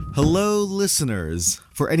Hello, listeners.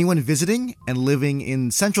 For anyone visiting and living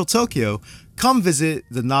in central Tokyo, come visit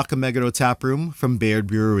the Nakameguro Tap Room from Baird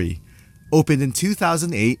Brewery. Opened in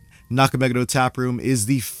 2008, Nakameguro Tap Room is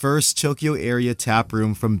the first Tokyo area tap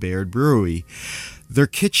room from Baird Brewery. Their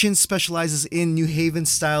kitchen specializes in New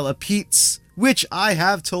Haven-style apites, which I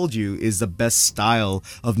have told you is the best style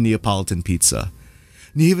of Neapolitan pizza.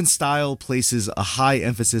 New Haven style places a high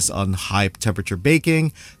emphasis on high temperature baking,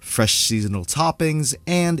 fresh seasonal toppings,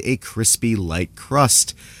 and a crispy light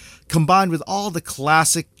crust. Combined with all the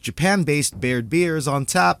classic Japan-based Baird beers on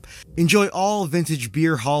tap, enjoy all vintage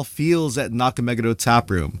beer hall feels at Nakameguro Tap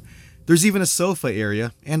Room. There's even a sofa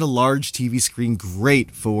area and a large TV screen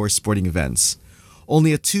great for sporting events.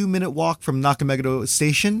 Only a 2-minute walk from Nakameguro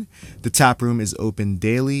Station, the tap room is open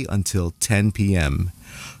daily until 10 p.m.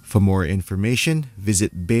 For more information,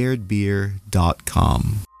 visit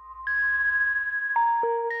bairdbeer.com.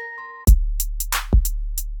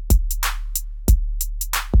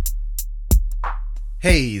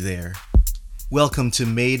 Hey there. Welcome to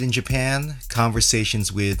Made in Japan,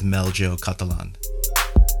 Conversations with Meljo Catalan.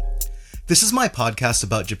 This is my podcast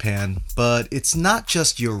about Japan, but it's not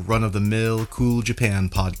just your run-of-the-mill cool Japan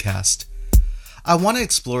podcast. I want to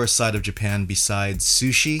explore a side of Japan besides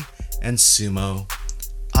sushi and sumo,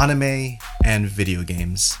 anime, and video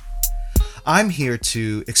games. I'm here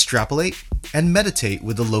to extrapolate and meditate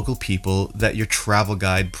with the local people that your travel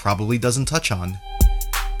guide probably doesn't touch on.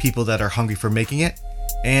 People that are hungry for making it,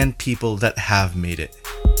 and people that have made it.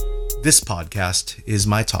 This podcast is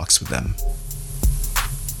my talks with them.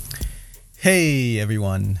 Hey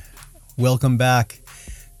everyone, welcome back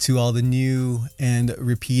to all the new and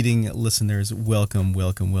repeating listeners. Welcome.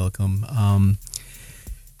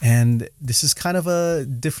 And this is kind of a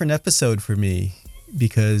different episode for me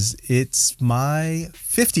because it's my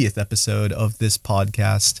 50th episode of this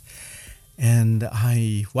podcast. And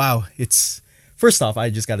first off, I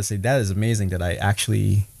just got to say that is amazing that I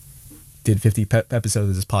actually did 50 episodes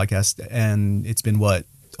of this podcast. And it's been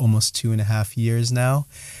almost 2.5 years now.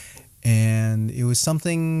 And it was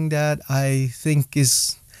something that I think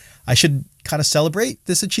I should kind of celebrate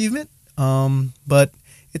this achievement. But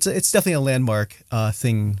it's definitely a landmark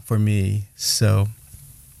thing for me. So,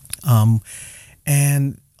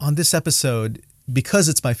 and on this episode, because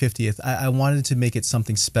it's my 50th, I wanted to make it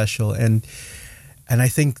something special. And I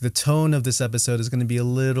think the tone of this episode is going to be a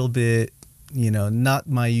little bit, not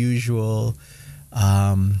my usual,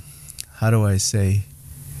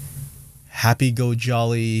 happy go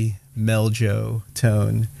jolly Meljo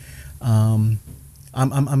tone. I'm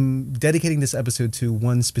dedicating this episode to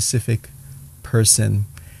one specific person.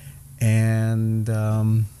 And,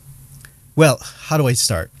 how do I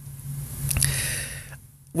start?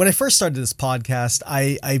 When I first started this podcast,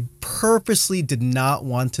 I purposely did not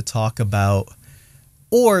want to talk about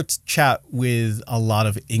or chat with a lot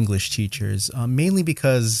of English teachers, mainly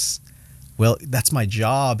because, that's my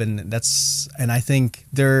job. And I think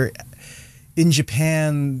in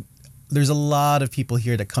Japan, there's a lot of people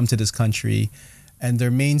here that come to this country and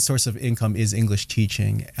their main source of income is English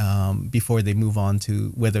teaching before they move on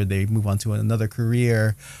to another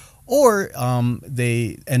career or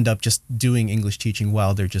they end up just doing English teaching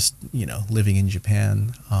while they're just, living in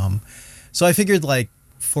Japan. So I figured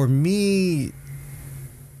for me,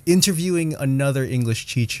 interviewing another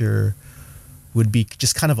English teacher would be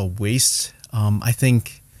just kind of a waste. I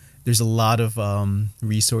think there's a lot of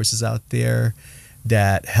resources out there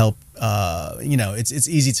that help. It's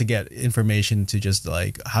easy to get information to just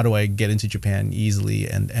how do I get into Japan easily,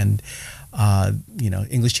 and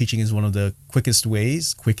English teaching is one of the quickest,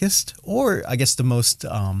 or I guess the most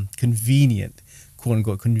convenient, quote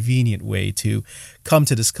unquote convenient way to come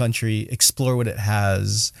to this country, explore what it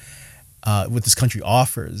has, what this country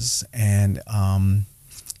offers, and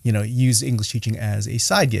use English teaching as a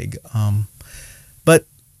side gig. But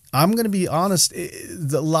I'm going to be honest,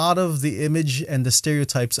 a lot of the image and the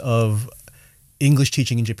stereotypes of English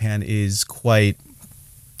teaching in Japan is quite,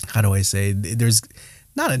 there's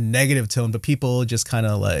not a negative tone, but people just kind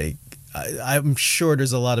of I'm sure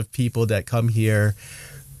there's a lot of people that come here,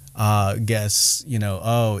 guess,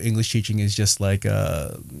 English teaching is just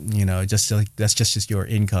that's just your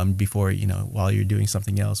income before, while you're doing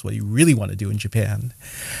something else, what you really want to do in Japan.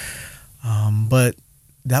 But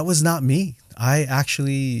that was not me. I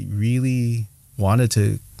actually really wanted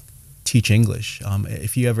to teach English.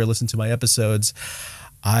 If you ever listen to my episodes,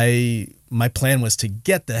 my plan was to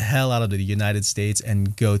get the hell out of the United States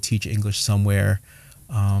and go teach English somewhere,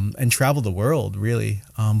 and travel the world, really.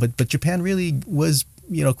 But Japan really was,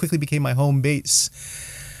 quickly became my home base.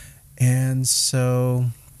 And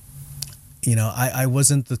so I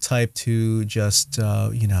wasn't the type to just,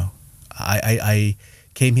 I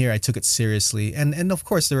came here, I took it seriously. And of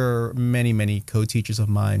course, there are many, many co-teachers of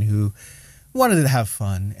mine who wanted to have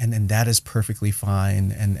fun, and that is perfectly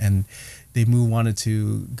fine. And they wanted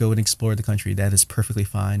to go and explore the country. That is perfectly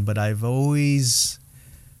fine. But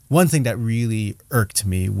one thing that really irked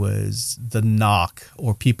me was the knock,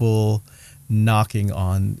 or people knocking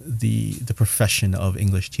on the profession of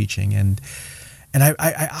English teaching. And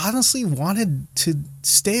I honestly wanted to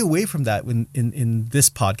stay away from that in this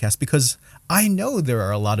podcast, because I know there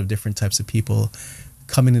are a lot of different types of people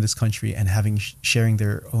coming to this country and sharing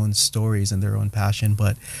their own stories and their own passion.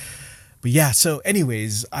 But yeah, so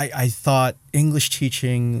anyways, I thought English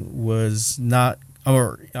teaching was not,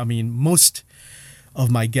 most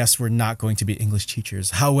of my guests were not going to be English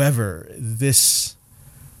teachers. However, this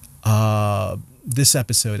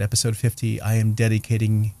episode 50, I am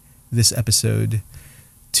dedicating this episode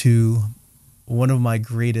to one of my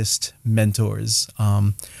greatest mentors,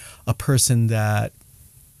 a person that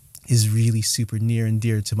is really super near and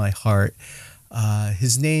dear to my heart.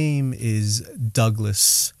 His name is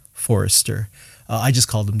Douglas Forrester. I just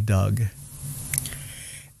called him Doug.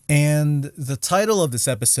 And the title of this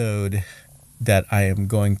episode that I am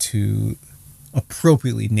going to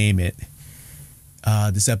appropriately name it,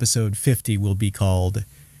 this episode 50, will be called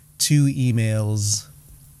 2 Emails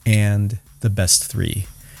and the Best 3.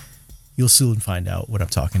 You'll soon find out what I'm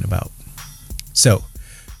talking about. So,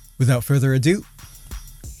 without further ado,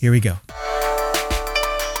 here we go.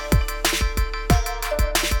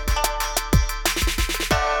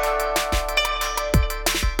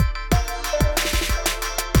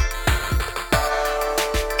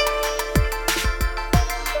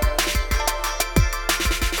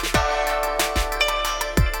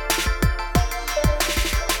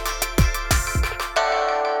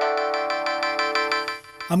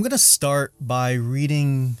 I'm going to start by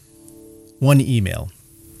reading one email.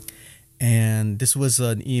 And this was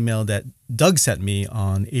an email that Doug sent me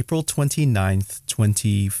on April 29th,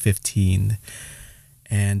 2015.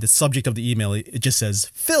 And the subject of the email, it just says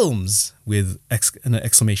films with an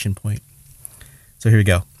exclamation point. So here we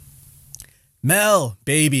go. Mel,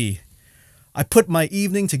 baby, I put my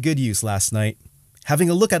evening to good use last night, having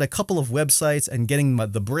a look at a couple of websites and getting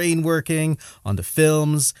the brain working on the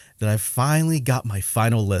films that I finally got my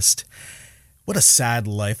final list. What a sad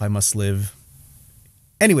life I must live.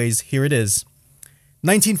 Anyways, here it is.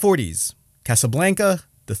 1940s, Casablanca,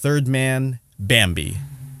 The Third Man, Bambi.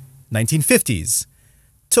 1950s,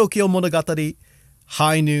 Tokyo Monogatari,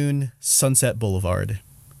 High Noon, Sunset Boulevard.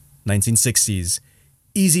 1960s,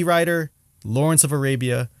 Easy Rider, Lawrence of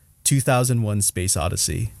Arabia, 2001 Space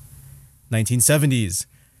Odyssey. 1970s,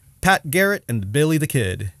 Pat Garrett and Billy the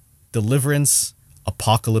Kid, Deliverance,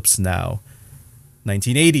 Apocalypse Now.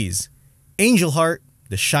 1980s, Angel Heart,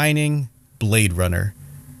 The Shining, Blade Runner.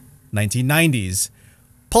 1990s,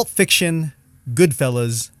 Pulp Fiction,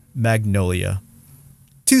 Goodfellas, Magnolia.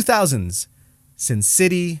 2000s, Sin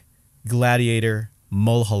City, Gladiator,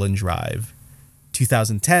 Mulholland Drive.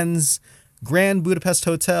 2010s, Grand Budapest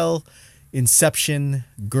Hotel, Inception,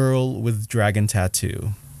 Girl with Dragon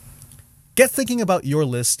Tattoo. Get thinking about your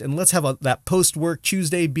list, and let's have that post-work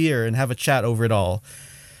Tuesday beer and have a chat over it all.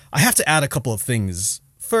 I have to add a couple of things.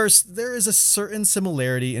 First, there is a certain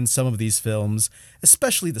similarity in some of these films,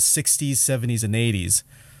 especially the 60s, 70s, and 80s.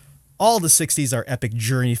 All the 60s are epic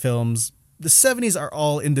journey films. The 70s are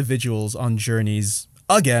all individuals on journeys,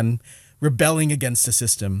 again, rebelling against the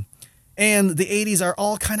system. And the 80s are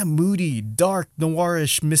all kind of moody, dark,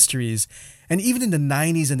 noirish mysteries. And even in the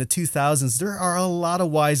 90s and the 2000s, there are a lot of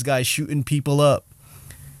wise guys shooting people up.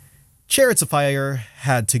 Chariots of Fire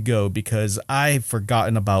had to go because I've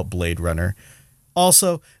forgotten about Blade Runner.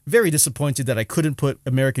 Also, very disappointed that I couldn't put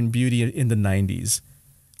American Beauty in the 90s.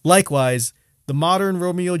 Likewise, the modern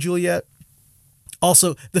Romeo and Juliet.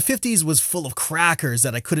 Also, the 50s was full of crackers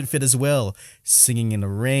that I couldn't fit as well. Singing in the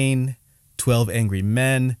Rain, 12 Angry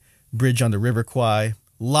Men, Bridge on the River Kwai.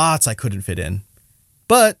 Lots I couldn't fit in.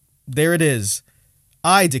 But there it is.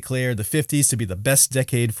 I declare the 50s to be the best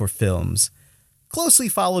decade for films, closely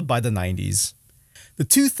followed by the 90s. The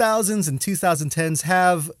 2000s and 2010s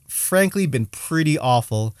have, frankly, been pretty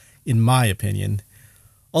awful, in my opinion.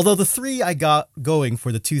 Although the 3 I got going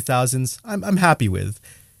for the 2000s, I'm happy with.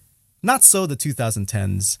 Not so the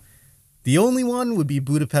 2010s. The only one would be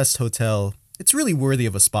Budapest Hotel. It's really worthy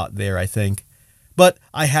of a spot there, I think. But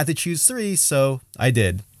I had to choose 3, so I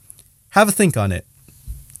did. Have a think on it.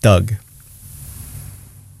 Doug.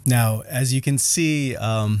 Now, as you can see,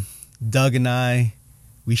 Doug and I,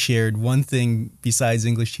 we shared one thing besides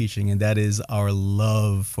English teaching, and that is our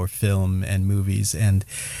love for film and movies. And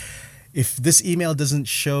if this email doesn't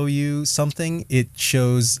show you something, it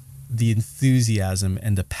shows the enthusiasm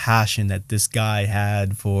and the passion that this guy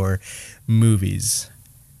had for movies.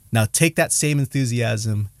 Now, take that same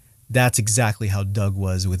enthusiasm. That's exactly how Doug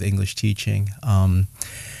was with English teaching.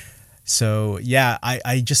 So yeah,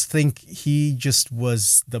 I just think he just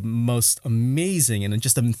was the most amazing and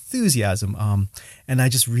just enthusiasm. And I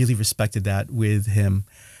just really respected that with him,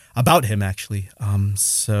 about him actually.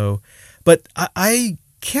 But I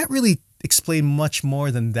can't really explain much more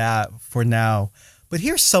than that for now. But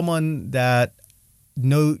here's someone that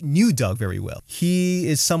knew Doug very well. He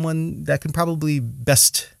is someone that can probably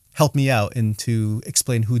best help me out and to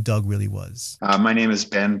explain who Doug really was. My name is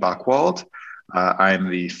Ben Buchwald. I'm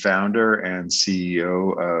the founder and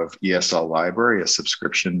CEO of ESL Library, a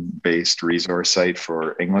subscription-based resource site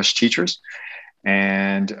for English teachers.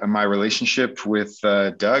 And my relationship with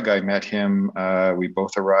Doug, I met him. We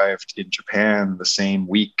both arrived in Japan the same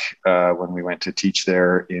week when we went to teach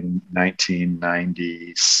there in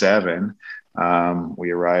 1997.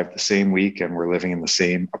 We arrived the same week and we're living in the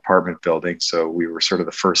same apartment building. So we were sort of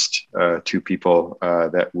the first two people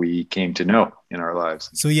that we came to know in our lives.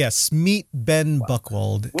 So yes, meet Ben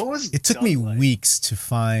Buchwald. It took me weeks to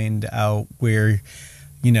find out where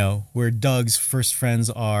Doug's first friends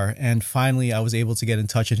are. And finally, I was able to get in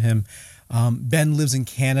touch with him. Ben lives in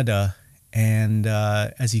Canada. And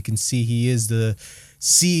as you can see, he is the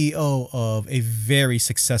CEO of a very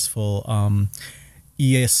successful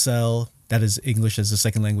ESL, that is English as a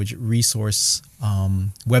second language resource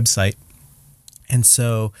website. And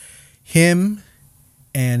so him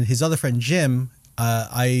and his other friend, Jim,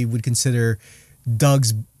 I would consider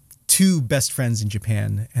Doug's two best friends in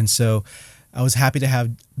Japan. And so I was happy to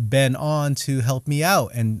have Ben on to help me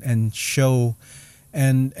out and show.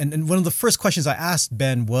 And one of the first questions I asked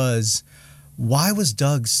Ben was, why was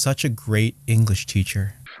Doug such a great English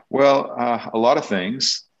teacher? Well, a lot of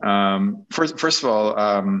things. First of all,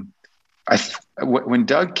 when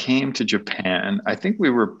Doug came to Japan, I think we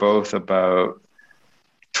were both about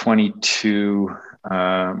 22,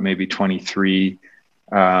 maybe 23.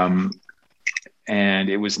 And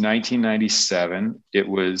it was 1997. It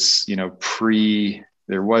was,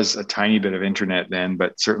 there was a tiny bit of internet then,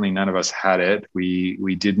 but certainly none of us had it.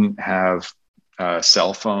 We didn't have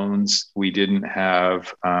cell phones. We didn't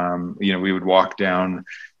have, we would walk down.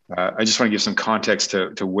 I just want to give some context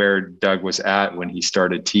to where Doug was at when he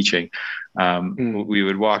started teaching. We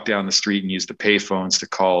would walk down the street and use the payphones to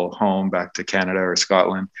call home back to Canada or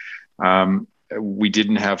Scotland. We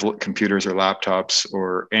didn't have computers or laptops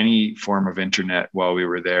or any form of internet while we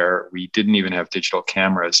were there. We didn't even have digital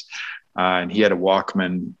cameras. And he had a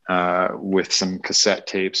Walkman with some cassette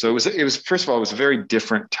tapes. So it was first of all, it was a very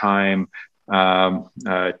different time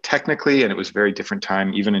technically, and it was a very different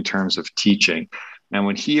time even in terms of teaching. And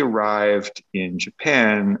when he arrived in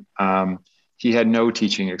Japan, he had no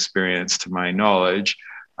teaching experience to my knowledge.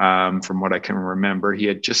 From what I can remember, he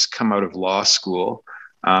had just come out of law school.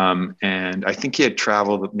 And I think he had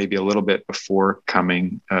traveled maybe a little bit before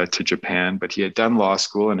coming to Japan, but he had done law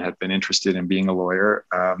school and had been interested in being a lawyer,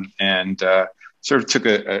 and sort of took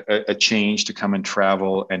a change to come and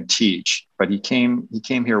travel and teach. But he came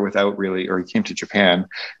here without really, or he came to Japan,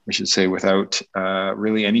 I should say, without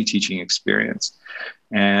really any teaching experience.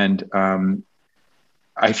 And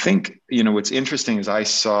I think, what's interesting is I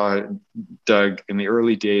saw Doug in the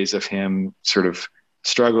early days of him sort of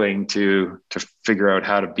struggling to figure out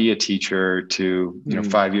how to be a teacher to,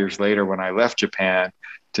 5 years later when I left Japan,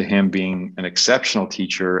 to him being an exceptional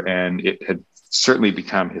teacher. And it had certainly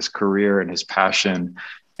become his career and his passion.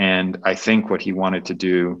 And I think what he wanted to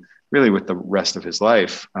do really with the rest of his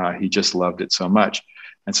life, he just loved it so much.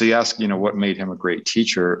 And so you ask, what made him a great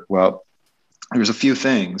teacher? Well, there's a few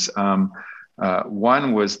things.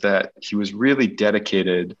 One was that he was really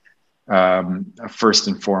dedicated, first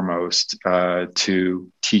and foremost,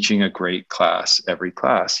 to teaching a great class, every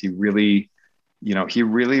class. He really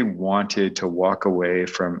wanted to walk away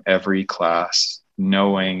from every class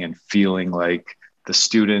knowing and feeling like the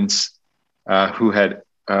students who had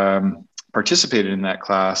participated in that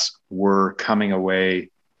class were coming away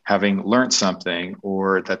having learned something,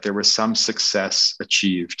 or that there was some success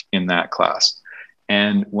achieved in that class.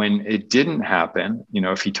 And when it didn't happen,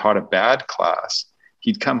 if he taught a bad class,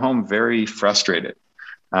 he'd come home very frustrated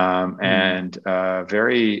and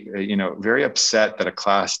very upset that a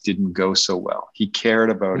class didn't go so well. He cared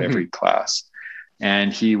about every class,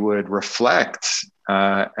 and he would reflect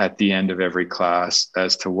at the end of every class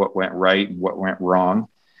as to what went right and what went wrong,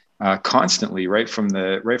 constantly, right from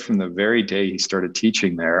the very day he started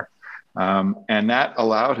teaching there. And that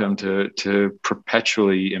allowed him to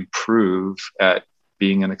perpetually improve at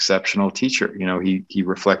being an exceptional teacher. You know, he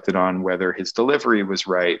reflected on whether his delivery was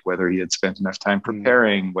right, whether he had spent enough time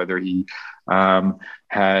preparing, whether he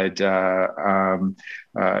had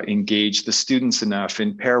engaged the students enough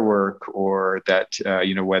in pair work, or that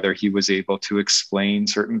you know, whether he was able to explain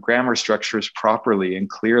certain grammar structures properly and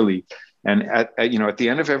clearly. And you know, at the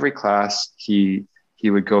end of every class, he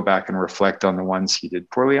would go back and reflect on the ones he did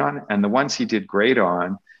poorly on, and the ones he did great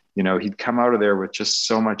on. You know, he'd come out of there with just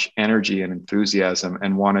so much energy and enthusiasm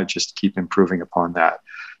and want to just keep improving upon that.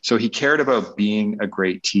 So he cared about being a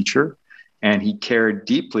great teacher, and he cared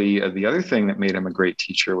deeply. The other thing that made him a great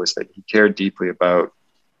teacher was that he cared deeply about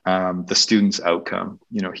the student's outcome.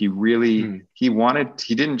 You know, he really, he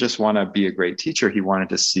didn't just want to be a great teacher. He wanted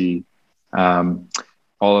to see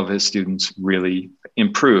all of his students really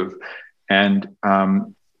improve. And,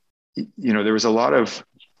 you know, there was a lot of,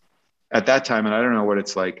 at that time, and I don't know what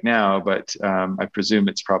it's like now, but I presume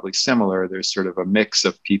it's probably similar. There's sort of a mix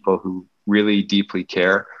of people who really deeply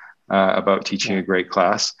care about teaching a great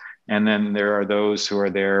class. And then there are those who are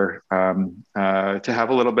there to have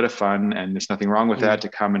a little bit of fun, and there's nothing wrong with that, to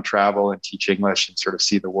come and travel and teach English and sort of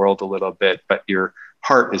see the world a little bit, but your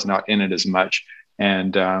heart is not in it as much.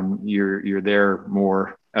 And you're there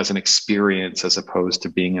more as an experience as opposed to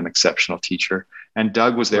being an exceptional teacher. And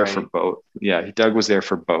Doug was there for both. Yeah, Doug was there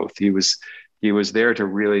for both. He was there to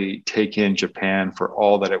really take in Japan for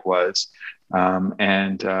all that it was,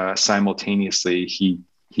 and simultaneously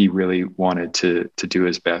he really wanted to do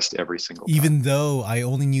his best every single time. Even though I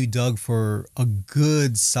only knew Doug for a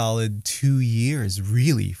good solid 2 years,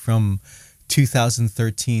 really, from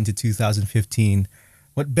 2013 to 2015.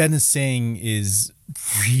 What Ben is saying is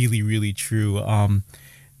really, really true.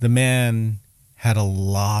 The man had a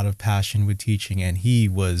lot of passion with teaching, and he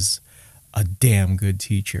was a damn good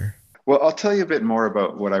teacher. Well, I'll tell you a bit more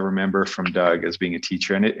about what I remember from Doug as being a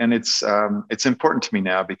teacher, and it's important to me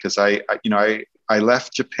now because I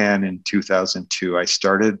left Japan in 2002. I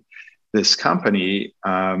started this company,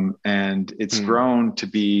 and it's grown to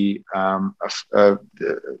be a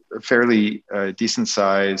fairly decent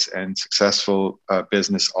size and successful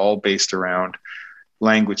business, all based around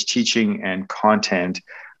language teaching and content.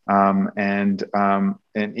 And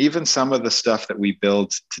even some of the stuff that we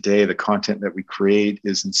build today, the content that we create,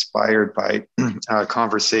 is inspired by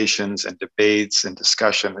conversations and debates and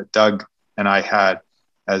discussion that Doug and I had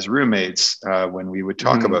as roommates when we would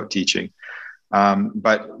talk about teaching.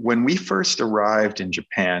 But when we first arrived in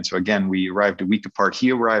Japan, so again, we arrived a week apart.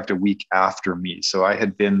 He arrived a week after me. So I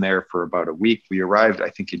had been there for about a week. We arrived, I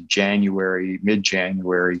think, in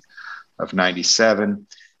mid-January of 97.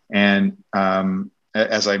 And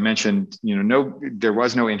as I mentioned, there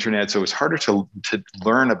was no internet, so it was harder to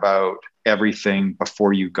learn about everything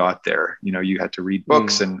before you got there. You had to read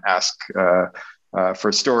books and ask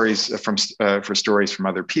for stories from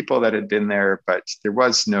other people that had been there, but there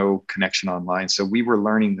was no connection online. So we were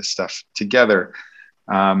learning this stuff together,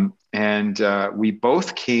 and we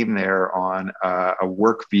both came there on a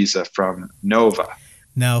work visa from Nova.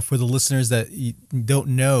 Now, for the listeners that don't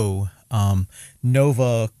know,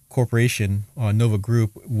 Nova Corporation, Nova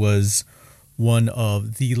Group, was one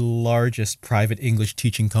of the largest private English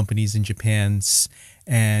teaching companies in Japan,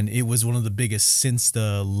 and it was one of the biggest since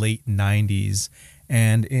the late 90s.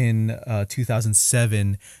 And in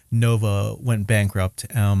 2007, Nova went bankrupt.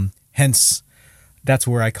 Hence, that's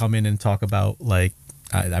where I come in and talk about,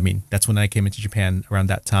 that's when I came into Japan around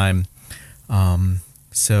that time. There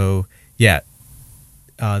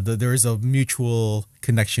is a mutual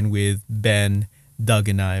connection with Ben, Doug,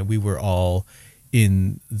 and I. We were all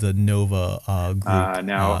in the Nova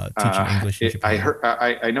group teaching English in Japan.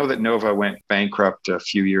 I know that Nova went bankrupt a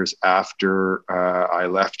few years after I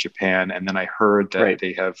left Japan, and then I heard that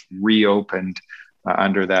they have reopened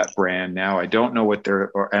under that brand now. I don't know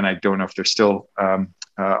and I don't know if they're still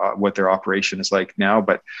what their operation is like now,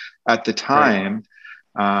 but at the time,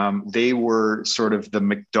 they were sort of the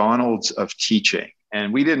McDonald's of teaching.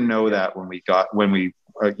 And we didn't know that when we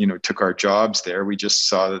took our jobs there. We just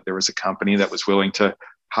saw that there was a company that was willing to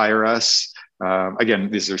hire us. Again,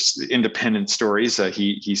 these are independent stories.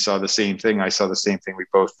 He saw the same thing. I saw the same thing. We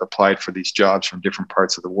both applied for these jobs from different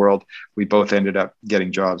parts of the world. We both ended up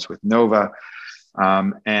getting jobs with Nova.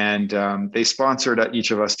 And they sponsored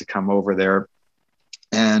each of us to come over there.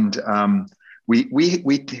 And we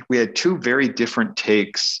had two very different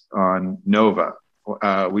takes on Nova.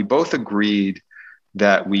 We both agreed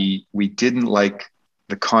that we didn't like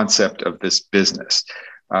the concept of this business.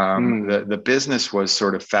 The business was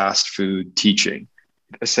sort of fast food teaching,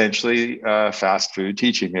 essentially fast food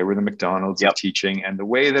teaching. They were the McDonald's of teaching. And the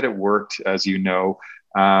way that it worked, as you know,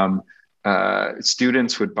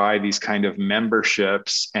 students would buy these kind of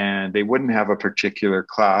memberships, and they wouldn't have a particular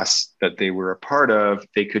class that they were a part of.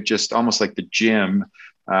 They could just, almost like the gym,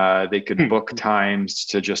 they could book times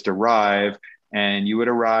to just arrive, and you would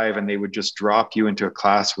arrive and they would just drop you into a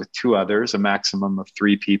class with two others, a maximum of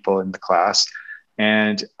three people in the class.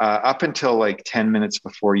 And up until like 10 minutes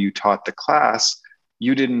before you taught the class,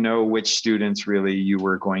 you didn't know which students really you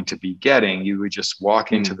were going to be getting. You would just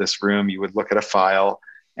walk into this room, you would look at a file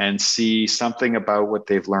and see something about what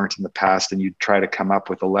they've learned in the past, and you'd try to come up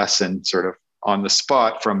with a lesson sort of on the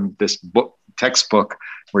spot from this book textbook,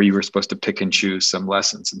 where you were supposed to pick and choose some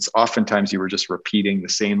lessons. And oftentimes you were just repeating the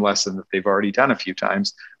same lesson that they've already done a few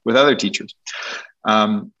times with other teachers.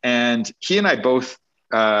 And he and I both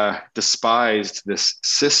despised this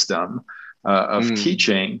system of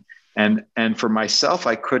teaching. And for myself,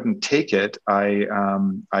 I couldn't take it.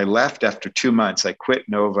 I left after 2 months. I quit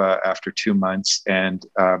Nova after 2 months, and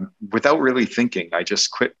without really thinking, I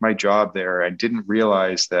just quit my job there. I didn't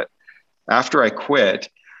realize that after I quit,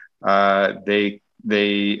 they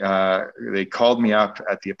called me up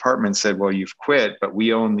at the apartment and said, "Well, you've quit, but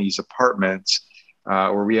we own these apartments,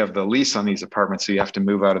 or we have the lease on these apartments, so you have to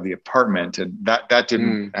move out of the apartment." And that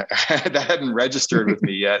didn't that hadn't registered with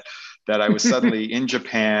me yet. That I was suddenly in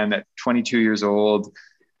Japan at 22 years old,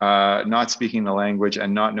 not speaking the language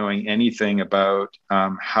and not knowing anything about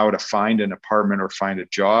how to find an apartment or find a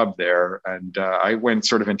job there. And I went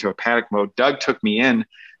sort of into a panic mode. Doug took me in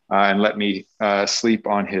and let me sleep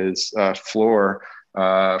on his floor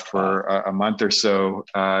for a month or so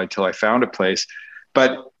until I found a place.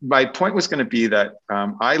 But my point was going to be that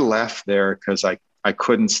I left there because I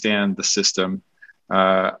couldn't stand the system,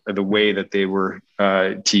 the way that they were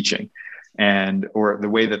teaching, or the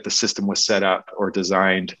way that the system was set up or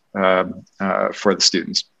designed for the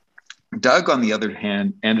students. Doug, on the other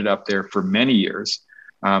hand, ended up there for many years.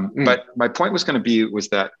 But my point was going to was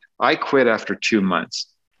that I quit after 2 months,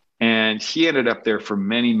 and he ended up there for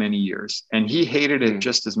many, many years. And he hated it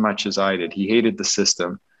just as much as I did. He hated the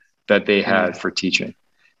system that they had for teaching.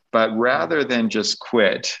 But rather than just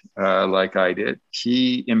quit like I did,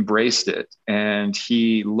 he embraced it, and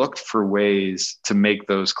he looked for ways to make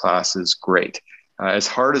those classes great. As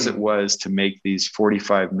hard as it was to make these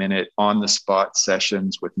 45-minute on-the-spot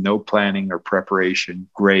sessions with no planning or preparation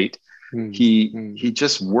great, he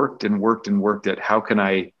just worked and worked and worked at how can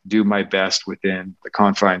I do my best within the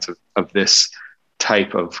confines of this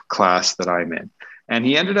type of class that I'm in. And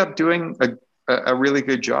he ended up doing a really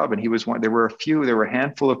good job. And he was there were a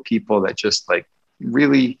handful of people that just like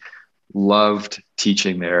really loved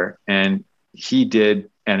teaching there. And he did.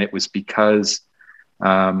 And it was because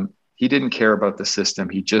he didn't care about the system.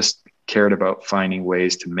 He just cared about finding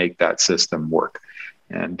ways to make that system work.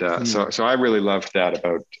 And so I really loved that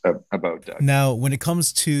about Doug. Now, when it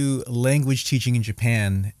comes to language teaching in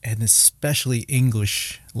Japan, and especially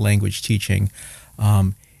English language teaching,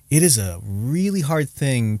 it is a really hard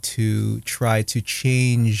thing to try to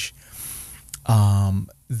change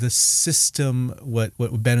the system, what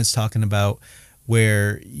Ben is talking about,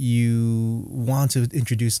 where you want to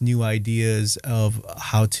introduce new ideas of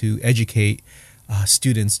how to educate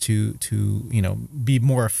students to be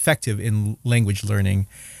more effective in language learning.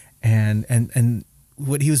 And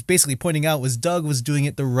what he was basically pointing out was Doug was doing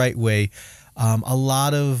it the right way. A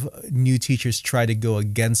lot of new teachers try to go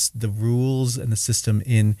against the rules and the system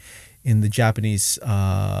in the Japanese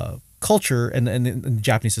culture and in the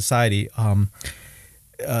Japanese society.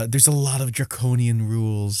 There's a lot of draconian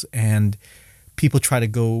rules, and people try to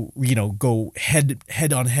go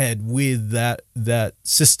head on head with that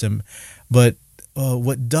system. But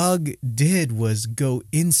what Doug did was go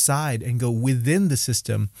inside and go within the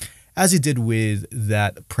system, as he did with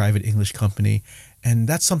that private English company. And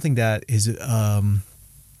that's something that is it's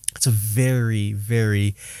a very,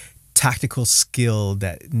 very tactical skill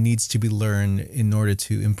that needs to be learned in order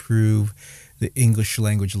to improve the English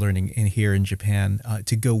language learning here in Japan,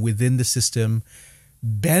 to go within the system,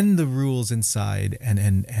 bend the rules inside,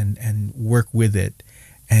 and work with it.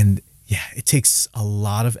 And yeah, it takes a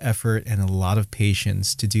lot of effort and a lot of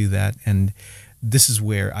patience to do that. And this is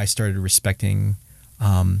where I started respecting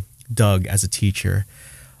Doug as a teacher.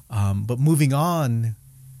 But moving on,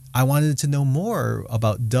 I wanted to know more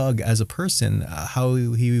about Doug as a person, how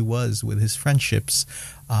he was with his friendships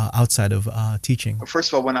outside of teaching.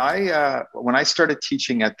 First of all, when I started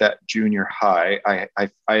teaching at that junior high, I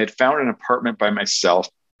had found an apartment by myself,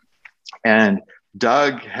 and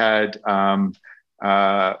Doug had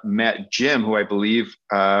met Jim, who I believe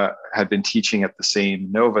had been teaching at the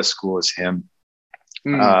same Nova school as him.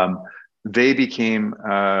 They became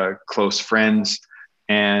close friends.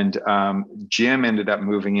 And Jim ended up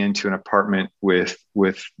moving into an apartment with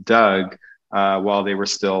Doug while they were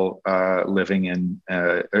still living in,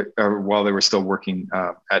 or while they were still working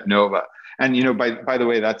at Nova. And by the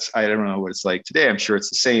way, I don't know what it's like today. I'm sure it's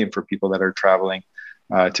the same for people that are traveling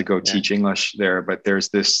to go teach English there. But there's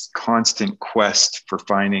this constant quest for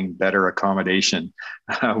finding better accommodation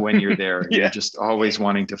when you're there. You're just always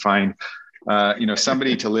wanting to find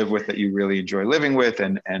somebody to live with that you really enjoy living with,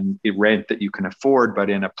 and a rent that you can afford, but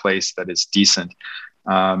in a place that is decent,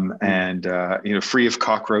 and free of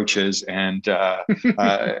cockroaches. And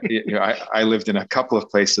I lived in a couple of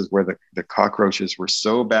places where the cockroaches were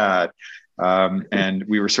so bad, and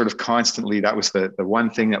we were sort of constantly, that was the one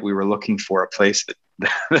thing that we were looking for, a place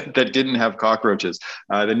that didn't have cockroaches.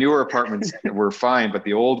 The newer apartments were fine, but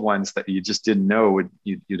the old ones that you just didn't know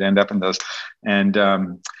you'd end up in those. And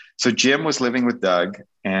so Jim was living with Doug,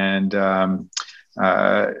 and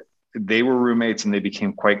they were roommates, and they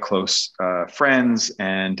became quite close friends,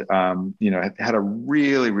 and had a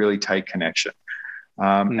really, really tight connection.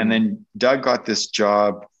 And then Doug got this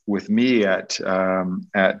job with me at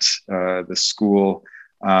the school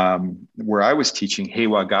where I was teaching,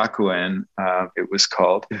 Heiwa Gakuen, it was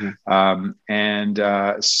called.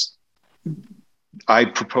 I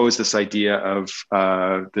proposed this idea of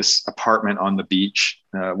this apartment on the beach,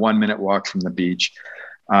 1 minute walk from the beach.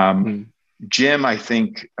 Jim, I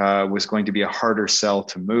think, was going to be a harder sell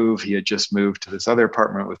to move. He had just moved to this other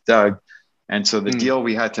apartment with Doug. And so the deal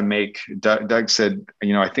we had to make, Doug said,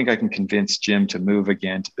 I think I can convince Jim to move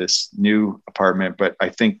again to this new apartment, but I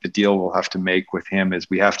think the deal we'll have to make with him is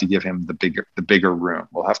we have to give him the bigger room.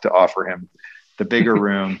 We'll have to offer him the bigger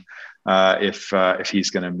room if he's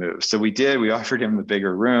going to move. So we did. We offered him the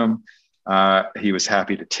bigger room. He was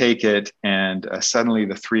happy to take it, and suddenly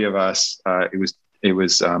the three of us, it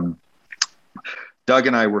was Doug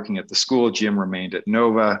and I working at the school. Jim remained at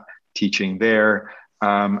Nova teaching there.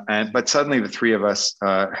 But suddenly the three of us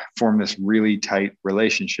formed this really tight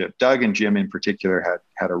relationship. Doug and Jim in particular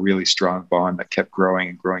had a really strong bond that kept growing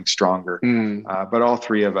and growing stronger. But all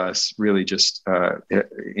three of us really just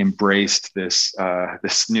embraced this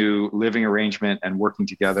new living arrangement and working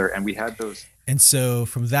together. And we had those. And so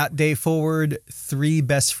from that day forward, three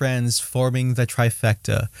best friends forming the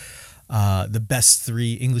trifecta, the best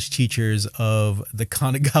three English teachers of the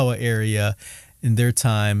Kanagawa area in their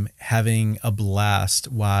time, having a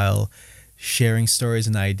blast while sharing stories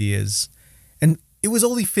and ideas. And it was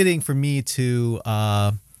only fitting for me to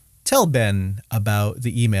tell Ben about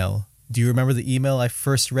the email. Do you remember the email I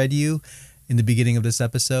first read you in the beginning of this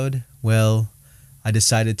episode? Well, I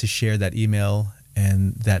decided to share that email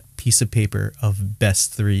and that piece of paper of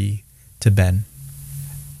best three to Ben.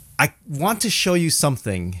 I want to show you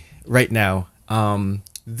something right now.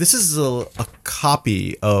 This is a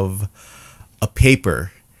copy of a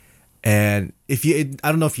paper, and I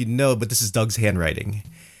don't know if you know, but this is Doug's handwriting.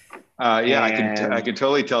 I can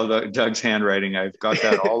totally tell Doug's handwriting. I've got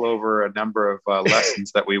that all over a number of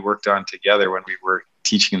lessons that we worked on together when we were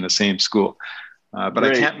teaching in the same school. But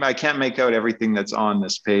great. I can't make out everything that's on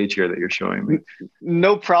this page here that you're showing me.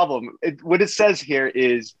 No problem. What it says here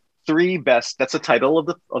is three best. That's the title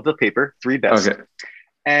of the paper. Three best. Okay.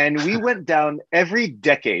 And we went down every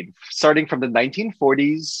decade, starting from the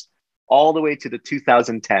 1940s all the way to the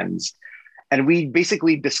 2010s. And we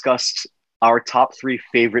basically discussed our top three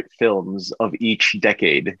favorite films of each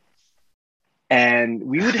decade. And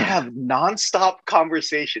we would have nonstop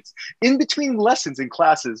conversations in between lessons in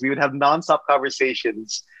classes. We would have nonstop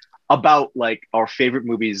conversations about like our favorite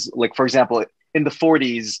movies. Like, for example, in the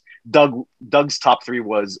 40s, Doug's top three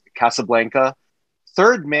was Casablanca,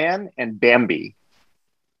 Third Man, and Bambi.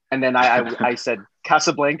 And then I said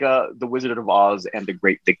Casablanca, The Wizard of Oz, and The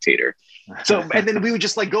Great Dictator. So, and then we would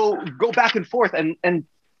just like go back and forth. And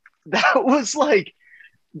that was like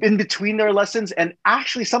in between our lessons. And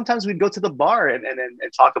actually, sometimes we'd go to the bar and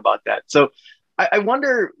talk about that. So I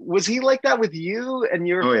wonder, was he like that with you and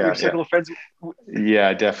your circle of friends?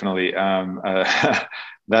 Yeah, definitely.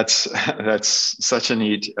 That's such a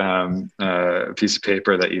neat piece of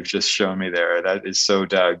paper that you've just shown me there. That is so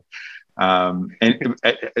Doug.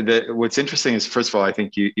 What's interesting is, first of all, I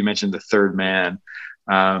think you mentioned The Third Man.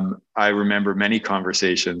 I remember many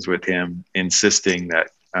conversations with him insisting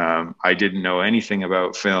that I didn't know anything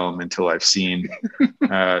about film until I've seen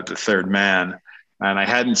The Third Man, and I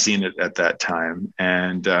hadn't seen it at that time.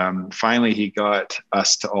 And finally, he got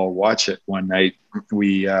us to all watch it one night.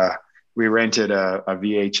 We rented a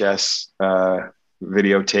VHS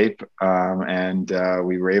videotape, and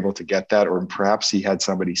we were able to get that, or perhaps he had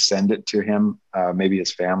somebody send it to him. Maybe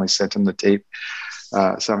his family sent him the tape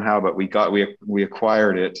somehow, but we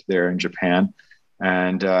acquired it there in Japan.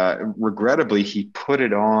 And regrettably, he put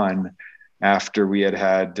it on after we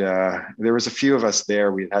had there was a few of us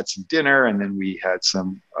there. We had some dinner, and then we had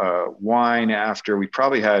some wine after. We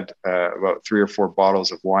probably had about 3 or 4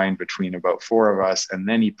 bottles of wine between about 4 of us. And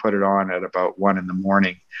then he put it on at about 1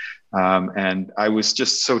 a.m. And I was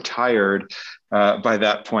just so tired by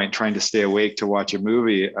that point, trying to stay awake to watch a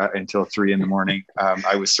movie until 3 a.m.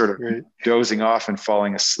 I was sort of dozing off and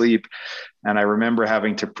falling asleep. And I remember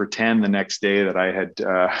having to pretend the next day that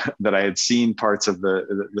I had seen parts of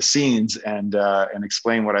the scenes and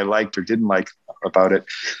explain what I liked or didn't like about it.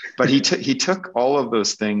 But he took all of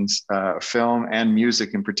those things, film and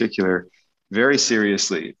music in particular, very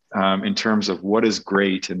seriously in terms of what is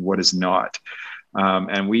great and what is not.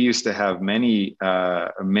 And we used to have many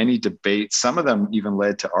debates. Some of them even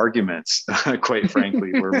led to arguments, quite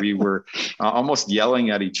frankly, where we were almost yelling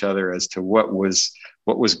at each other as to what was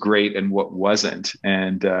great and what wasn't.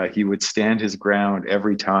 And he would stand his ground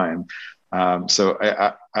every time. So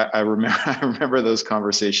I remember those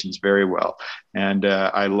conversations very well. And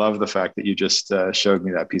I love the fact that you just showed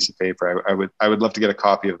me that piece of paper. I would love to get a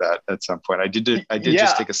copy of that at some point. I did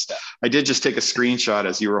just take a screenshot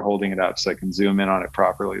as you were holding it up, so I can zoom in on it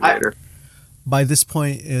properly later. By this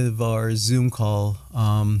point of our Zoom call,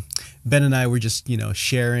 Ben and I were just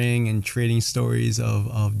sharing and trading stories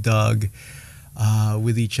of Doug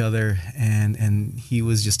with each other, and he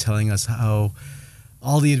was just telling us how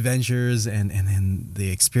all the adventures and the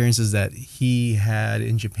experiences that he had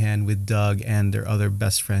in Japan with Doug and their other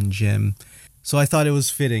best friend Jim. So I thought it was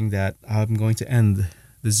fitting that I'm going to end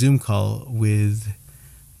the Zoom call with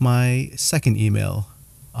my second email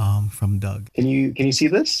from Doug. Can you see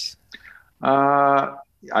this?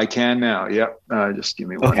 I can now. Yep. Just give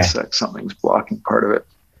me one sec. Something's blocking part of it.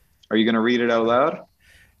 Are you going to read it out loud?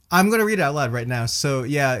 I'm going to read it out loud right now. So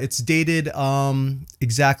yeah, it's dated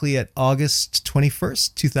exactly at August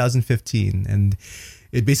 21st, 2015. And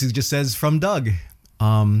it basically just says, from Doug.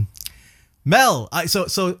 Mel,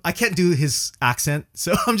 so I can't do his accent,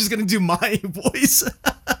 so I'm just going to do my voice.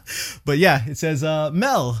 But yeah, it says,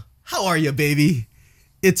 Mel, how are you, baby?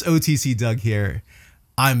 It's OTC Doug here.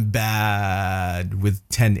 I'm bad with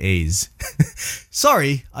 10 A's.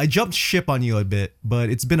 Sorry, I jumped ship on you a bit, but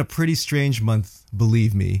it's been a pretty strange month,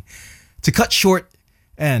 believe me. To cut short,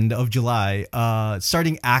 end of July,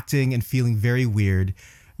 starting acting and feeling very weird.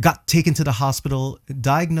 Got taken to the hospital,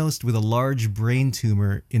 diagnosed with a large brain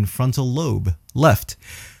tumor in frontal lobe, left.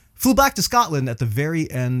 Flew back to Scotland at the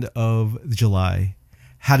very end of July.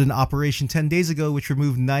 Had an operation 10 days ago which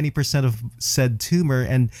removed 90% of said tumor,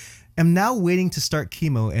 and am now waiting to start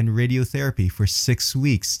chemo and radiotherapy for 6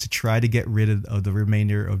 weeks to try to get rid of the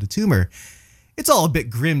remainder of the tumor. It's all a bit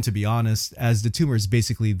grim, to be honest, as the tumor is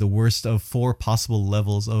basically the worst of 4 possible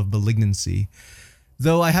levels of malignancy.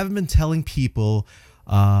 Though I haven't been telling people,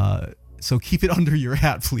 so keep it under your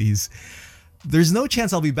hat, please. There's no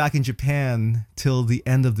chance I'll be back in Japan till the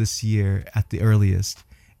end of this year at the earliest.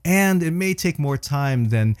 And it may take more time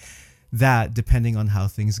than that depending on how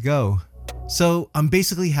things go. So I'm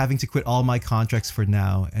basically having to quit all my contracts for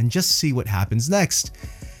now and just see what happens next.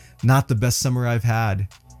 Not the best summer I've had.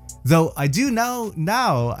 Though I do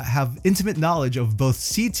now have intimate knowledge of both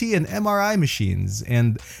CT and MRI machines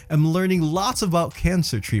and am learning lots about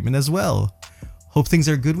cancer treatment as well. Hope things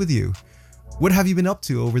are good with you. What have you been up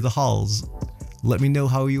to over the halls? Let me know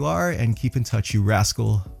how you are and keep in touch, you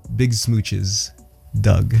rascal. Big smooches.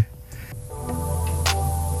 Doug.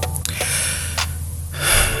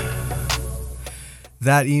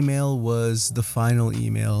 That email was the final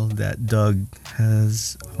email that Doug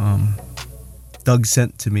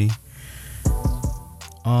sent to me.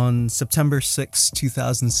 On September 6,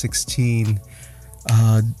 2016,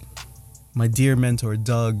 my dear mentor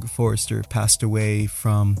Doug Forrester passed away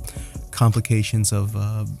from complications of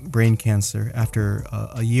brain cancer after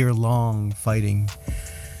a year-long fighting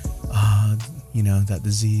that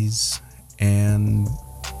disease. And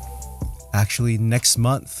actually next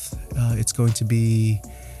month it's going to be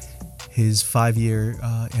his 5-year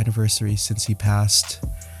anniversary since he passed,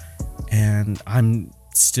 and I'm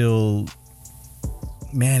still,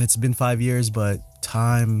 man, it's been 5 years, but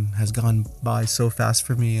time has gone by so fast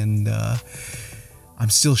for me, and I'm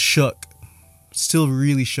still shook, still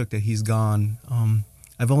really shook that he's gone.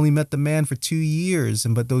 I've only met the man for 2 years,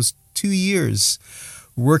 but those 2 years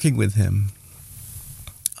working with him,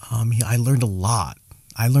 I learned a lot.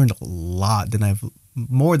 I learned a lot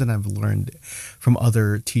more than I've learned from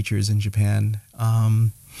other teachers in Japan.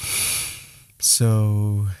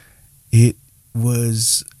 So it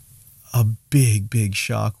was a big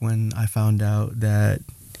shock when I found out that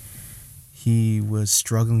he was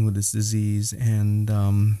struggling with this disease, and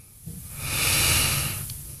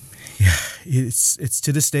it's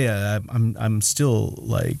to this day I'm still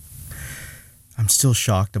like I'm still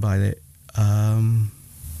shocked about it.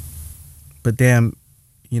 But damn,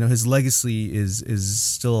 his legacy is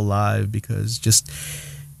still alive, because just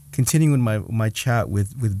continuing my chat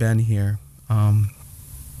with Ben here, I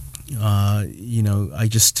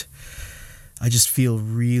just feel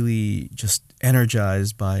really just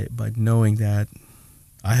energized by knowing that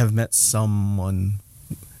I have met someone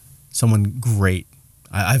great.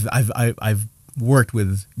 I've worked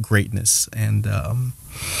with greatness, and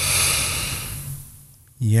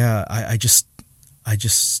I just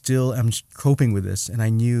still am coping with this, and I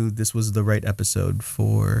knew this was the right episode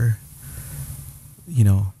for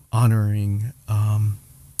honoring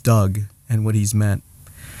Doug and what he's meant.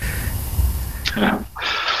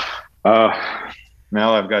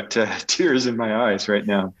 Mel, I've got tears in my eyes right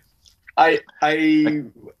now. I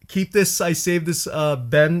keep this. I saved this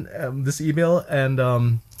Ben this email, and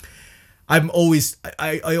I'm always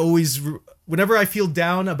I always, whenever I feel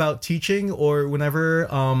down about teaching, or whenever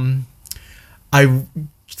I'm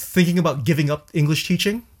thinking about giving up English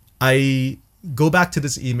teaching, I go back to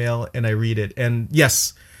this email and I read it. And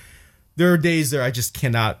yes, there are days there I just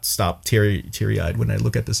cannot stop teary-eyed when I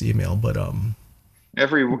look at this email. But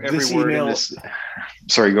every word email... in this.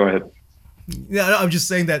 Sorry, go ahead. Yeah, I'm just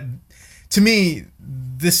saying that to me,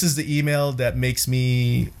 this is the email that makes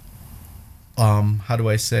me, how do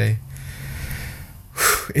I say?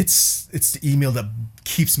 It's the email that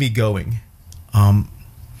keeps me going.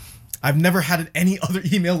 I've never had any other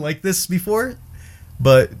email like this before,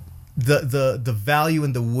 but the value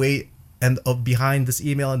and the weight and behind this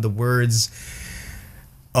email and the words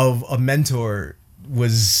of a mentor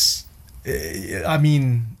was,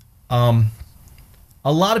 a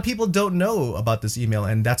lot of people don't know about this email,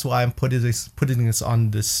 and that's why I'm putting this on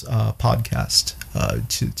this podcast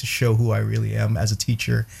to show who I really am as a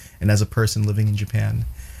teacher and as a person living in Japan.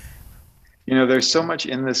 There's so much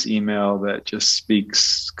in this email that just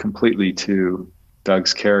speaks completely to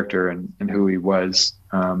Doug's character and who he was,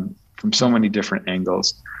 from so many different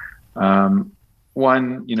angles. One,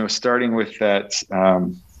 starting with that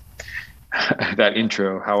that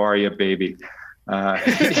intro, "How are you, baby?"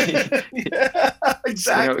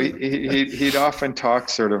 Exactly. He'd often talk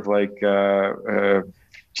sort of like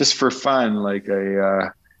just for fun, like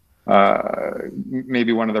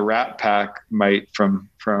maybe one of the Rat Pack might from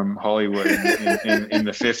Hollywood in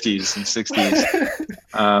the 50s and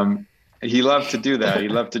 60s. He loved to do that. He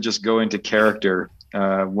loved to just go into character,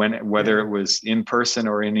 whether it was in person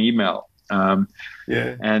or in email. And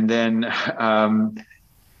then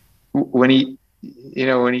when he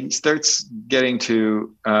starts getting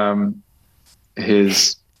to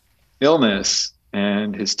his illness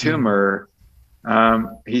and his tumor,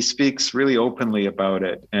 he speaks really openly about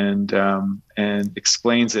it and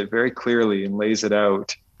explains it very clearly and lays it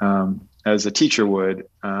out as a teacher would,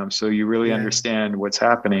 so you really understand what's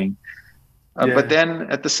happening. But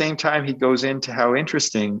then at the same time, he goes into how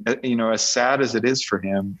interesting, as sad as it is for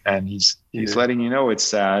him, and he's letting you know it's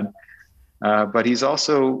sad, but he's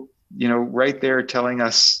also, right there telling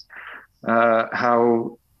us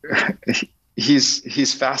how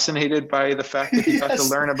he's fascinated by the fact that he got to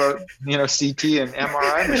learn about, CT and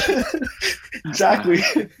MRI machines. Exactly.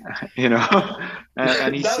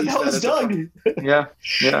 And he sees that as Doug.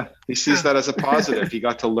 He sees that as a positive. He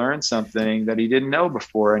got to learn something that he didn't know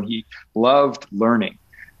before, and he loved learning.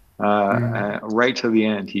 Right to the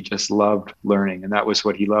end, he just loved learning, and that was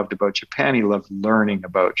what he loved about Japan. He loved learning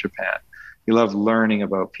about Japan. He loved learning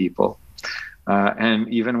about people. And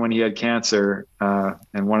even when he had cancer,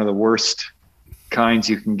 and one of the worst kinds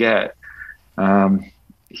you can get,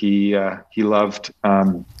 he loved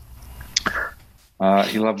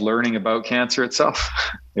learning about cancer itself.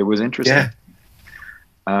 It was interesting.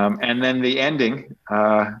 And then the ending,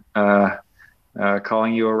 calling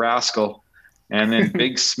you a rascal, and then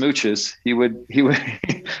big smooches. He would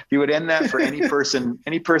end that for any person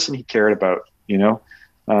he cared about,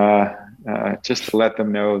 just to let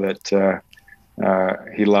them know that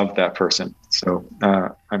he loved that person. So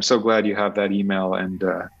I'm so glad you have that email, and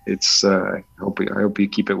it's I hope you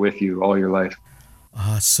keep it with you all your life.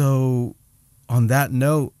 So on that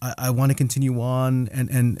note, I want to continue on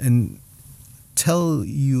and tell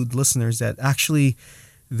you listeners that actually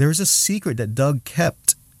there's a secret that Doug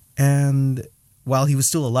kept, and while he was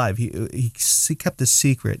still alive, he kept this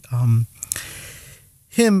secret.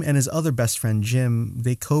 Him and his other best friend Jim,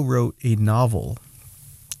 they co-wrote a novel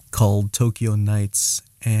called Tokyo Nights,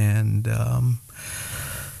 and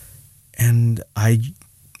I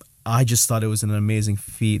just thought it was an amazing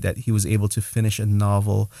feat that he was able to finish a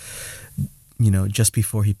novel, just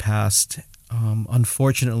before he passed.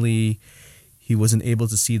 Unfortunately, he wasn't able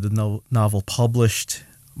to see the novel published,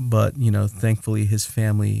 but thankfully his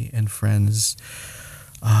family and friends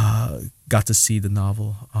got to see the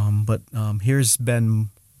novel. But here's Ben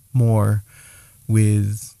Moore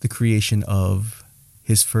with the creation of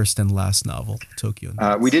his first and last novel, Tokyo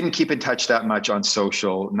Nights. We didn't keep in touch that much on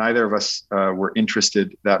social. Neither of us were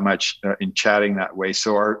interested that much in chatting that way.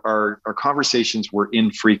 So our conversations were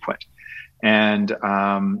infrequent. And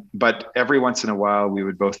but every once in a while,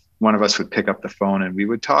 one of us would pick up the phone and we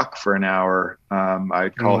would talk for an hour.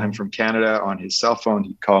 I'd call him from Canada on his cell phone.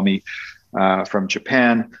 He'd call me from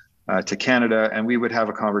Japan to Canada, and we would have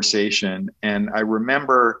a conversation. And I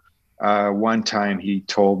remember one time he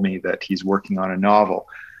told me that he's working on a novel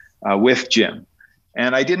with Jim.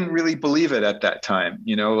 And I didn't really believe it at that time.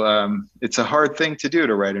 It's a hard thing to do,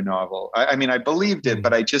 to write a novel. I mean, I believed it,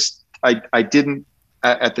 but I didn't,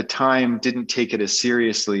 at the time, didn't take it as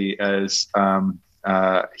seriously as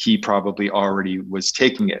he probably already was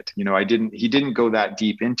taking it. He didn't go that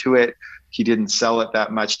deep into it. He didn't sell it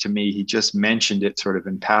that much to me. He just mentioned it sort of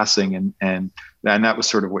in passing. And that was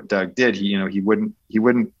sort of what Doug did. He wouldn't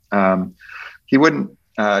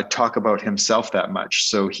talk about himself that much.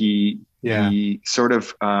 So he sort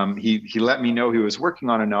of, he let me know he was working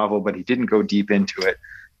on a novel, but he didn't go deep into it.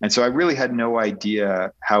 And so I really had no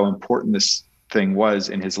idea how important this thing was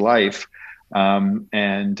in his life,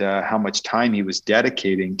 and how much time he was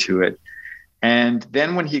dedicating to it. And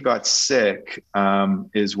then when he got sick,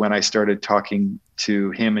 is when I started talking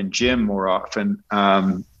to him and Jim more often,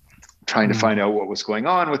 trying to find out what was going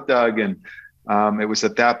on with Doug. And it was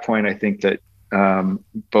at that point, I think, that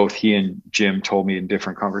both he and Jim told me in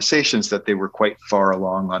different conversations that they were quite far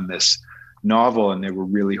along on this novel, and they were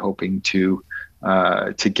really hoping to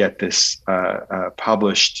get this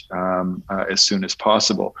published as soon as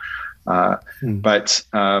possible. But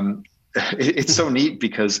it's so neat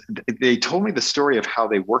because they told me the story of how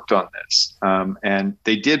they worked on this. And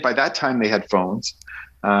they did, by that time they had phones,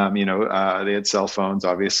 they had cell phones,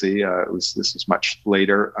 obviously. This was much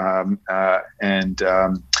later.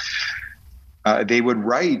 They would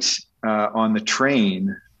write on the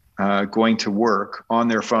train going to work on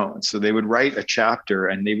their phones. So they would write a chapter,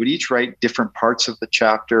 and they would each write different parts of the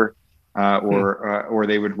chapter, or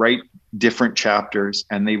they would write different chapters,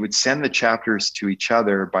 and they would send the chapters to each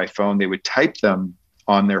other by phone. They would type them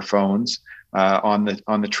on their phones on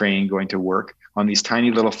the train going to work on these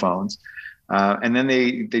tiny little phones, and then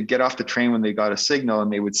they'd get off the train when they got a signal,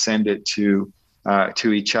 and they would send it to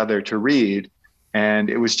each other to read. And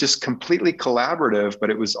it was just completely collaborative, but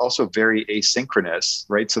it was also very asynchronous,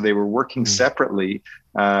 right? So they were working separately,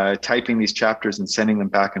 typing these chapters and sending them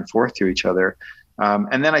back and forth to each other.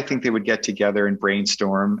 And then I think they would get together and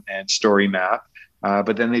brainstorm and story map,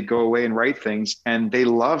 but then they'd go away and write things, and they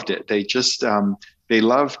loved it. They just, they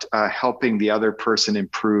loved helping the other person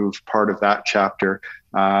improve part of that chapter,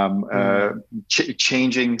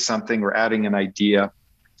 changing something or adding an idea.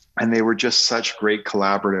 And they were just such great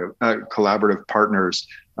collaborative partners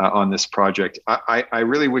on this project. I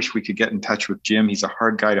really wish we could get in touch with Jim. He's a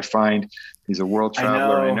hard guy to find. He's a world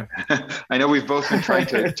traveler. I know we've both been trying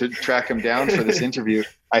to track him down for this interview.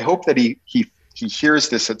 I hope that he hears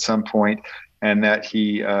this at some point, and that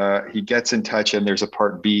he gets in touch, and there's a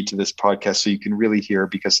part B to this podcast so you can really hear,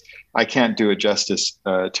 because I can't do it justice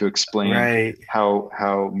to explain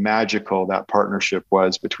how magical that partnership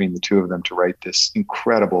was between the two of them to write this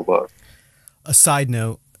incredible book. A side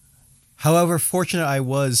note, however fortunate I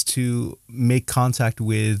was to make contact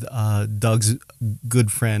with Doug's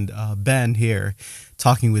good friend, Ben, here,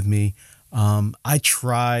 talking with me, I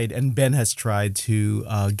tried, and Ben has tried,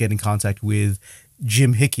 to get in contact with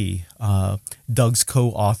Jim Hickey, Doug's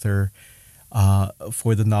co-author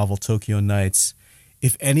for the novel Tokyo Nights.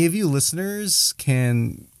 If any of you listeners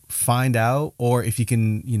can find out, or if you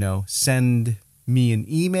can, send me an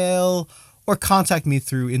email or contact me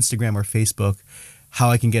through Instagram or Facebook,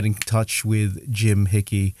 how I can get in touch with Jim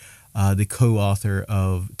Hickey, the co-author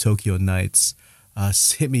of Tokyo Nights,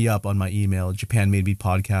 hit me up on my email,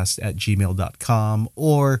 japanmademepodcast@gmail.com,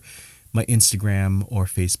 or my Instagram or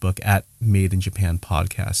Facebook @Made in Japan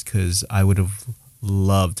Podcast, because I would have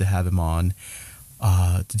loved to have him on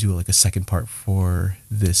to do like a second part for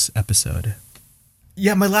this episode.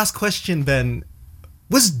 Yeah, my last question, Ben.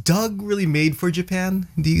 Was Doug really made for Japan,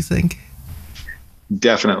 do you think?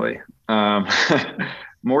 Definitely.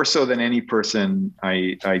 More so than any person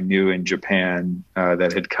I knew in Japan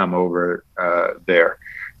that had come over there.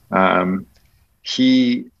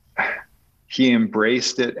 He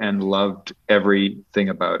embraced it and loved everything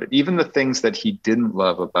about it, even the things that he didn't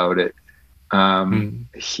love about it.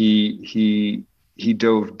 He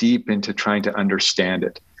dove deep into trying to understand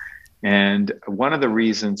it. And one of the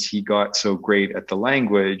reasons he got so great at the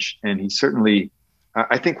language, and he certainly,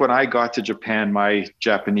 I think when I got to Japan, my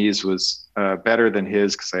Japanese was better than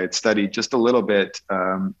his because I had studied just a little bit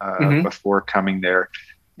before coming there.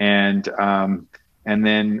 And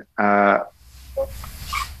then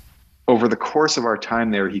over the course of our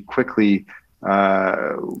time there, he quickly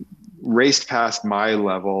raced past my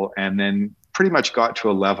level and then pretty much got to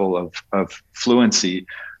a level of fluency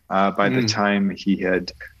by the time he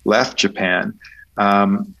had left Japan.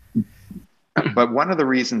 But one of the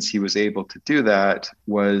reasons he was able to do that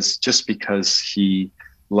was just because he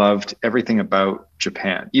loved everything about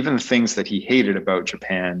Japan. Even the things that he hated about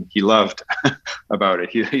Japan, he loved about it.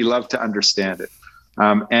 He loved to understand it.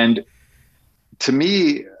 And to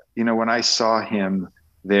me, when I saw him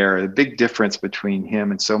there, the big difference between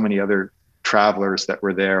him and so many other travelers that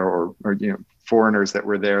were there or foreigners that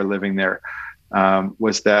were there living there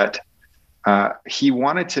was that he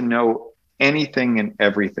wanted to know anything and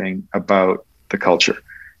everything about the culture.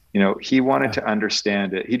 He wanted to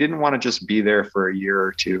understand it. He didn't want to just be there for a year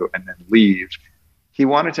or two and then leave. He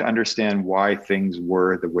wanted to understand why things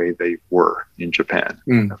were the way they were in Japan,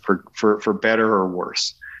 for better or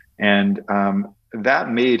worse. And that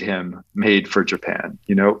made him made for Japan,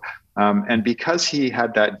 and because he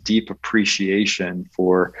had that deep appreciation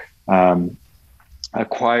for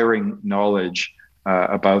acquiring knowledge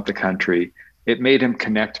about the country, it made him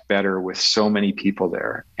connect better with so many people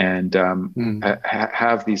there and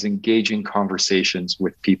have these engaging conversations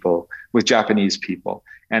with Japanese people.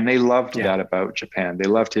 And they loved that about Japan. They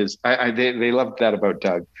loved they loved that about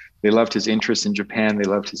Doug. They loved his interest in Japan. They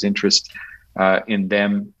loved his interest in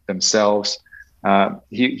themselves.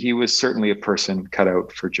 He was certainly a person cut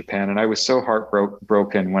out for Japan. And I was so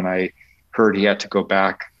heartbroken when I heard he had to go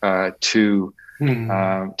back to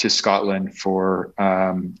Scotland for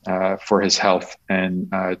his health and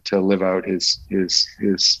to live out his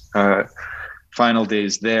final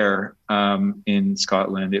days there in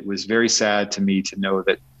Scotland. It was very sad to me to know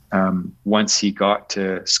that once he got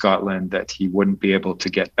to Scotland that he wouldn't be able to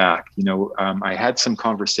get back. I had some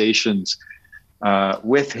conversations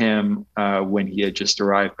with him when he had just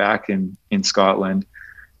arrived back in Scotland,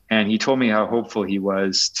 and he told me how hopeful he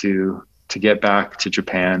was to get back to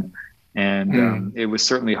Japan. And it was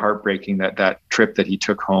certainly heartbreaking that trip that he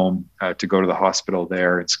took home to go to the hospital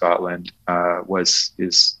there in Scotland was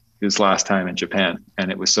his last time in Japan.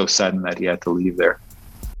 And it was so sudden that he had to leave there.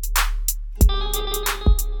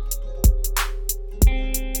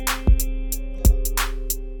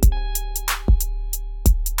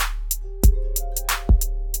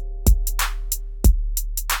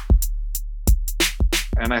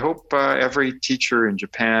 And I hope every teacher in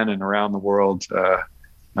Japan and around the world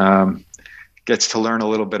gets to learn a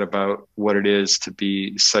little bit about what it is to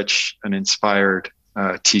be such an inspired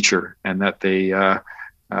teacher, and that they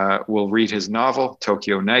will read his novel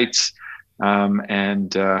Tokyo Nights,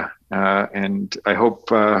 and I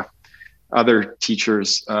hope other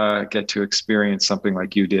teachers get to experience something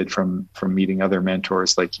like you did from meeting other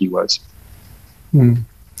mentors like he was.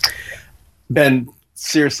 Ben,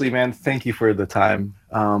 seriously, man, thank you for the time.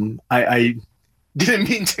 I didn't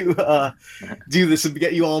mean to do this and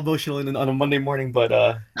get you all emotional on a Monday morning, but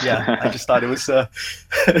I just thought it was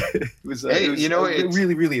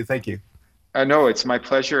really, really, thank you. No, it's my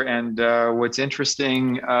pleasure. And what's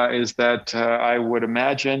interesting is that I would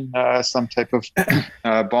imagine some type of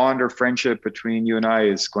bond or friendship between you and I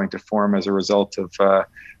is going to form as a result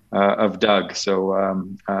of Doug. So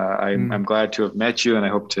I'm glad to have met you, and I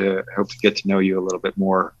hope to get to know you a little bit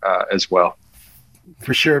more as well.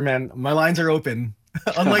 For sure, man. My lines are open.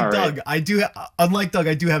 Unlike Doug, I do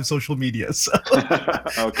have social media. So.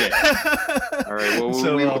 Okay. All right. Well,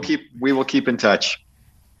 we will keep in touch.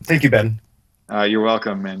 Thank you, Ben. You're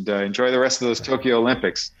welcome, and enjoy the rest of those Tokyo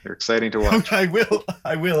Olympics. They're exciting to watch. I will.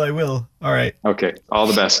 All right. Okay. All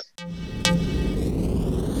the best.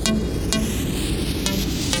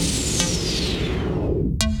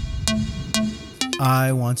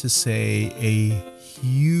 I want to say a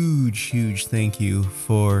huge thank you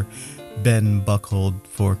for Ben Buchhold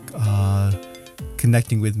for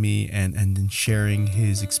connecting with me and sharing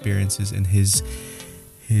his experiences and his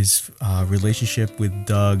relationship with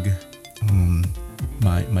Doug,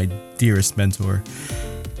 my dearest mentor.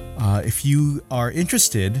 If you are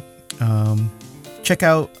interested, check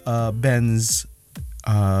out Ben's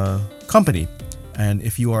company. And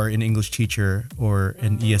if you are an English teacher or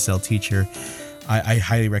an ESL teacher, I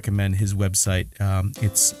highly recommend his website.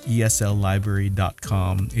 It's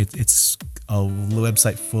esllibrary.com. It's a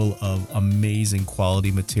website full of amazing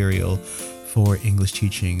quality material for English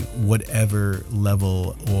teaching, whatever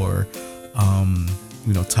level or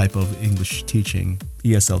type of English teaching,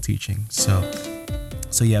 ESL teaching. So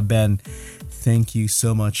yeah, Ben, thank you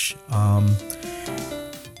so much.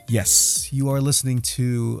 Yes, you are listening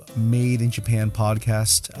to Made in Japan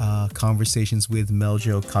podcast, conversations with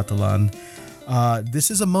Meljo Catalan.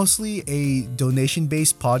 This is mostly a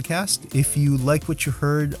donation-based podcast. If you like what you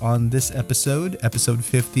heard on this episode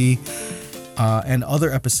 50, and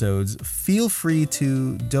other episodes, feel free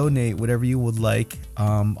to donate whatever you would like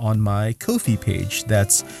on my Ko-fi page.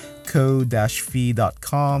 That's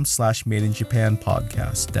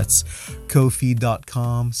ko-fi.com/madeinjapanpodcast. That's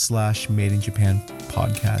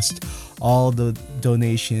ko-fi.com/madeinjapanpodcast. All the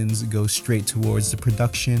donations go straight towards the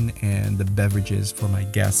production and the beverages for my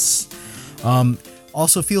guests.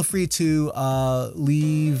 Also, feel free to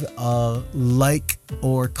leave a like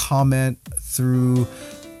or comment through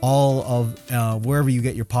all of wherever you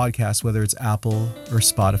get your podcast, whether it's Apple or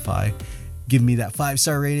Spotify. Give me that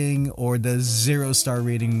 5-star rating or the 0-star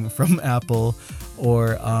rating from Apple,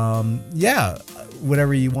 or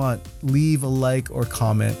whatever you want. Leave a like or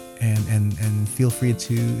comment, and feel free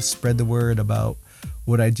to spread the word about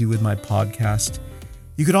what I do with my podcast.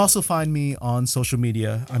 You can also find me on social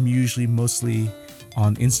media. I'm usually mostly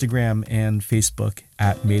on Instagram and Facebook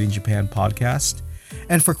at Made in Japan Podcast.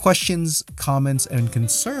 And for questions, comments, and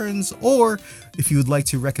concerns, or if you would like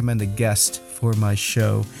to recommend a guest for my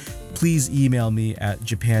show, please email me at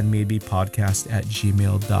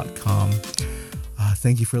japanmaybe.podcast@gmail.com.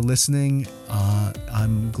 Thank you for listening.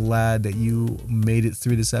 I'm glad that you made it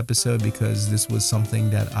through this episode, because this was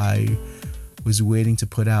something that I was waiting to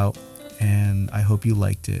put out, and I hope you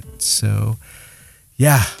liked it. So,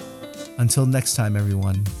 yeah, until next time,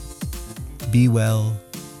 everyone, be well,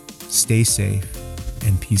 stay safe,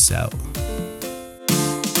 and peace out.